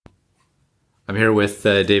I'm here with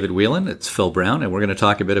David Whelan. It's Phil Brown, and we're going to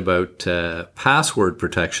talk a bit about password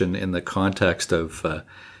protection in the context of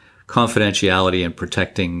confidentiality and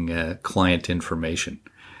protecting client information.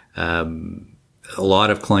 A lot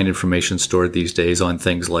of client information stored these days on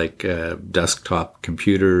things like desktop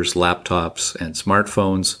computers, laptops, and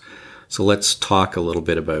smartphones. So let's talk a little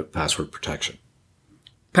bit about password protection.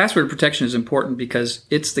 Password protection is important because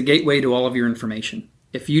it's the gateway to all of your information.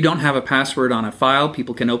 If you don't have a password on a file,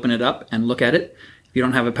 people can open it up and look at it. If you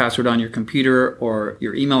don't have a password on your computer or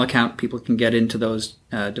your email account, people can get into those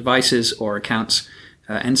devices or accounts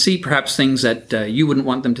and see perhaps things that you wouldn't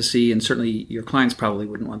want them to see, and certainly your clients probably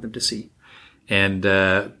wouldn't want them to see. And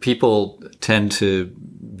people tend to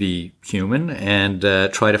be human and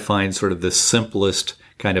try to find sort of the simplest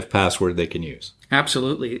kind of password they can use.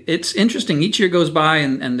 Absolutely. It's interesting. Each year goes by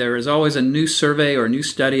and there is always a new survey or a new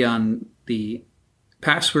study on the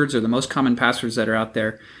passwords or the most common passwords that are out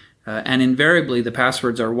there. And invariably, the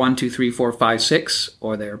passwords are 1, 2, 3, 4, 5, 6,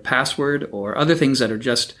 or their password, or other things that are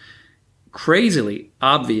just crazily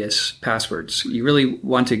obvious passwords. You really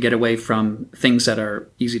want to get away from things that are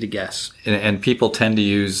easy to guess. And people tend to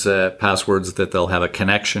use passwords that they'll have a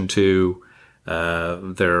connection to,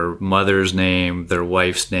 their mother's name, their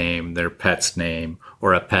wife's name, their pet's name,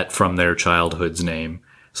 or a pet from their childhood's name,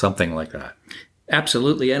 something like that.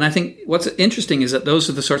 Absolutely. And I think what's interesting is that those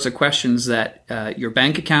are the sorts of questions that your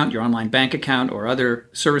bank account, your online bank account, or other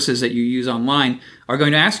services that you use online are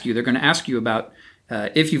going to ask you. They're going to ask you about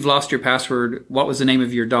if you've lost your password, what was the name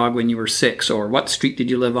of your dog when you were 6, or what street did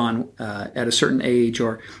you live on at a certain age,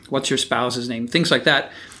 or what's your spouse's name, things like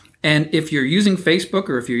that. And if you're using Facebook,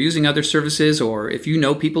 or if you're using other services, or if you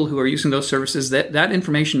know people who are using those services, that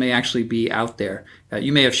information may actually be out there.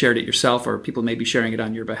 You may have shared it yourself, or people may be sharing it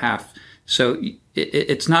on your behalf. So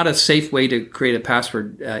it's not a safe way to create a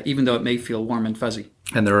password, even though it may feel warm and fuzzy.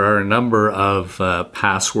 And there are a number of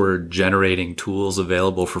password generating tools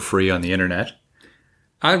available for free on the internet.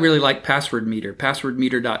 I really like Password Meter,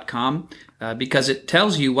 passwordmeter.com, because it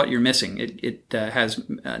tells you what you're missing. It has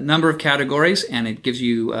a number of categories, and it gives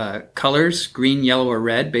you colors, green, yellow, or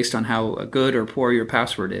red, based on how good or poor your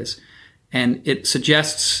password is. And it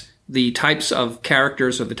suggests the types of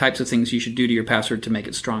characters or the types of things you should do to your password to make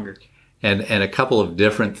it stronger. And a couple of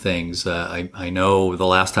different things. I know the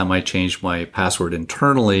last time I changed my password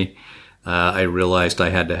internally, I realized I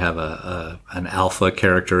had to have an alpha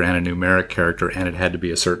character and a numeric character, and it had to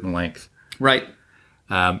be a certain length. Right.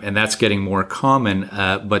 And that's getting more common.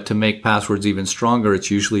 But to make passwords even stronger,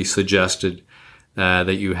 it's usually suggested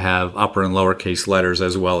that you have upper and lowercase letters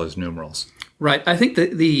as well as numerals. Right. I think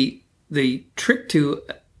that the trick to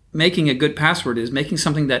making a good password is making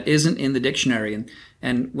something that isn't in the dictionary.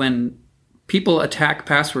 And when people attack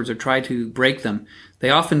passwords or try to break them, they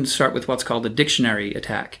often start with what's called a dictionary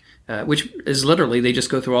attack, which is literally they just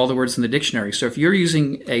go through all the words in the dictionary. So if you're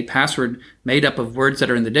using a password made up of words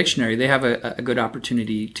that are in the dictionary, they have a good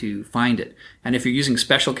opportunity to find it. And if you're using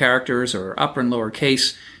special characters or upper and lower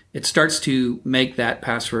case, it starts to make that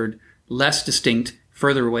password less distinct,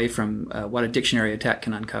 further away from what a dictionary attack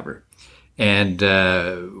can uncover. And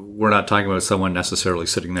we're not talking about someone necessarily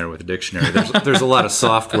sitting there with a dictionary. There's a lot of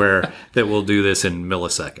software that will do this in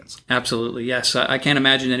milliseconds. Absolutely, yes. I can't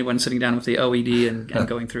imagine anyone sitting down with the OED and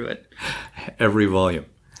going through it. Every volume.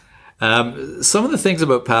 Some of the things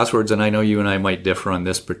about passwords, and I know you and I might differ on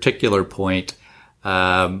this particular point,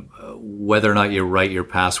 whether or not you write your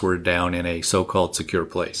password down in a so-called secure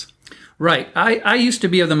place. Right. I used to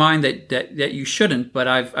be of the mind that you shouldn't, but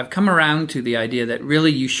I've come around to the idea that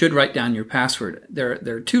really you should write down your password. There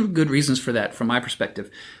are two good reasons for that from my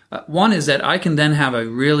perspective. One is that I can then have a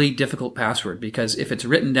really difficult password, because if it's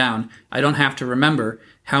written down, I don't have to remember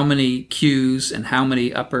how many Q's and how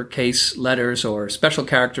many uppercase letters or special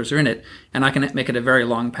characters are in it, and I can make it a very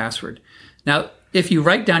long password. Now, if you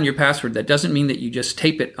write down your password, that doesn't mean that you just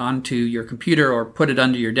tape it onto your computer or put it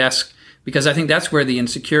under your desk, because I think that's where the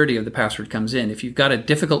insecurity of the password comes in. If you've got a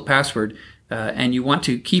difficult password and you want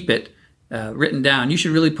to keep it written down, you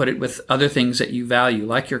should really put it with other things that you value,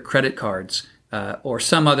 like your credit cards or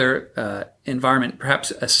some other environment,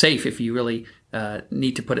 perhaps a safe if you really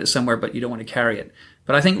need to put it somewhere but you don't want to carry it.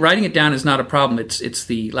 But I think writing it down is not a problem. It's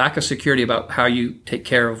the lack of security about how you take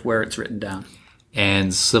care of where it's written down.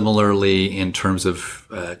 And similarly, in terms of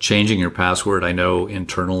changing your password, I know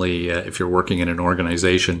internally, if you're working in an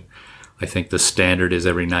organization, I think the standard is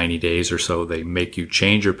every 90 days or so, they make you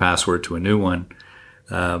change your password to a new one.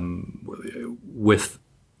 With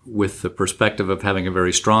with the perspective of having a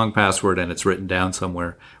very strong password and it's written down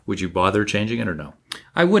somewhere, would you bother changing it or no?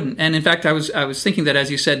 I wouldn't. And in fact, I was thinking that, as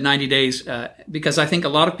you said, 90 days, because I think a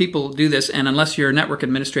lot of people do this, and unless your network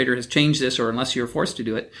administrator has changed this or unless you're forced to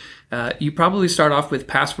do it, you probably start off with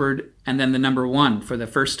password and then the number 1 for the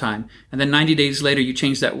first time. And then 90 days later, you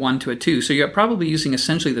change that 1 to a 2. So you're probably using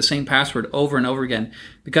essentially the same password over and over again,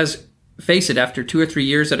 because face it, after 2 or 3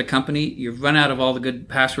 years at a company, you've run out of all the good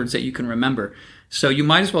passwords that you can remember. So you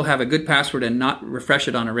might as well have a good password and not refresh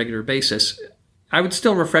it on a regular basis. I would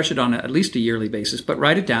still refresh it on at least a yearly basis, but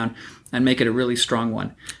write it down and make it a really strong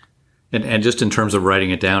one. And just in terms of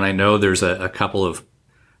writing it down, I know there's a couple of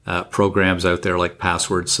programs out there like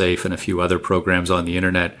Password Safe and a few other programs on the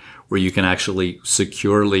internet where you can actually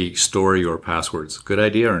securely store your passwords. Good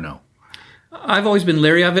idea or no? I've always been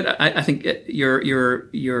leery of it. I think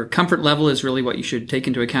your comfort level is really what you should take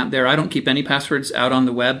into account there. I don't keep any passwords out on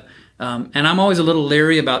the web. And I'm always a little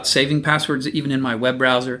leery about saving passwords, even in my web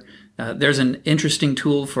browser. There's an interesting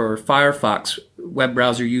tool for Firefox web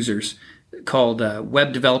browser users called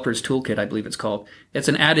Web Developers Toolkit, I believe it's called. It's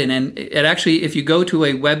an add-in, and it actually, if you go to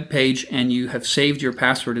a web page and you have saved your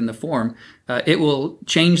password in the form, it will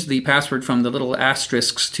change the password from the little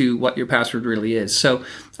asterisks to what your password really is. So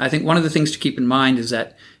I think one of the things to keep in mind is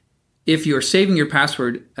that if you're saving your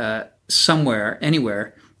password somewhere,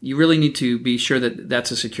 anywhere, you really need to be sure that that's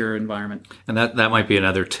a secure environment. And that might be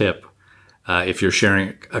another tip. If you're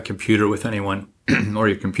sharing a computer with anyone or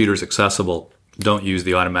your computer's accessible, don't use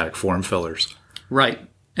the automatic form fillers. Right.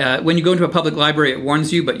 When you go into a public library, it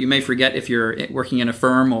warns you, but you may forget if you're working in a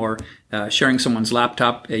firm or sharing someone's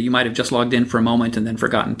laptop. You might have just logged in for a moment and then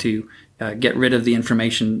forgotten to get rid of the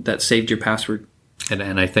information that saved your password.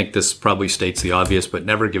 And I think this probably states the obvious, but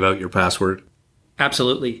never give out your password.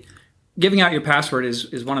 Absolutely. Giving out your password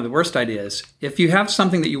is one of the worst ideas. If you have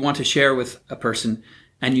something that you want to share with a person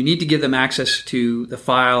and you need to give them access to the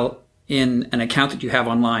file in an account that you have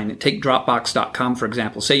online, take Dropbox.com, for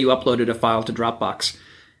example. Say you uploaded a file to Dropbox.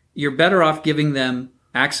 You're better off giving them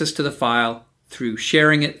access to the file through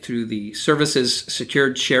sharing it through the service's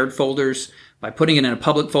secured shared folders, by putting it in a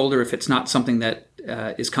public folder if it's not something that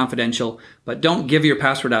is confidential. But don't give your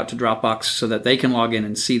password out to Dropbox so that they can log in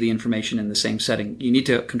and see the information in the same setting. You need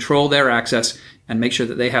to control their access and make sure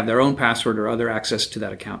that they have their own password or other access to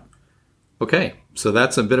that account. Okay, so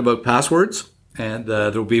that's a bit about passwords, and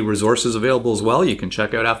there will be resources available as well you can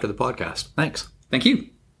check out after the podcast. Thanks. Thank you.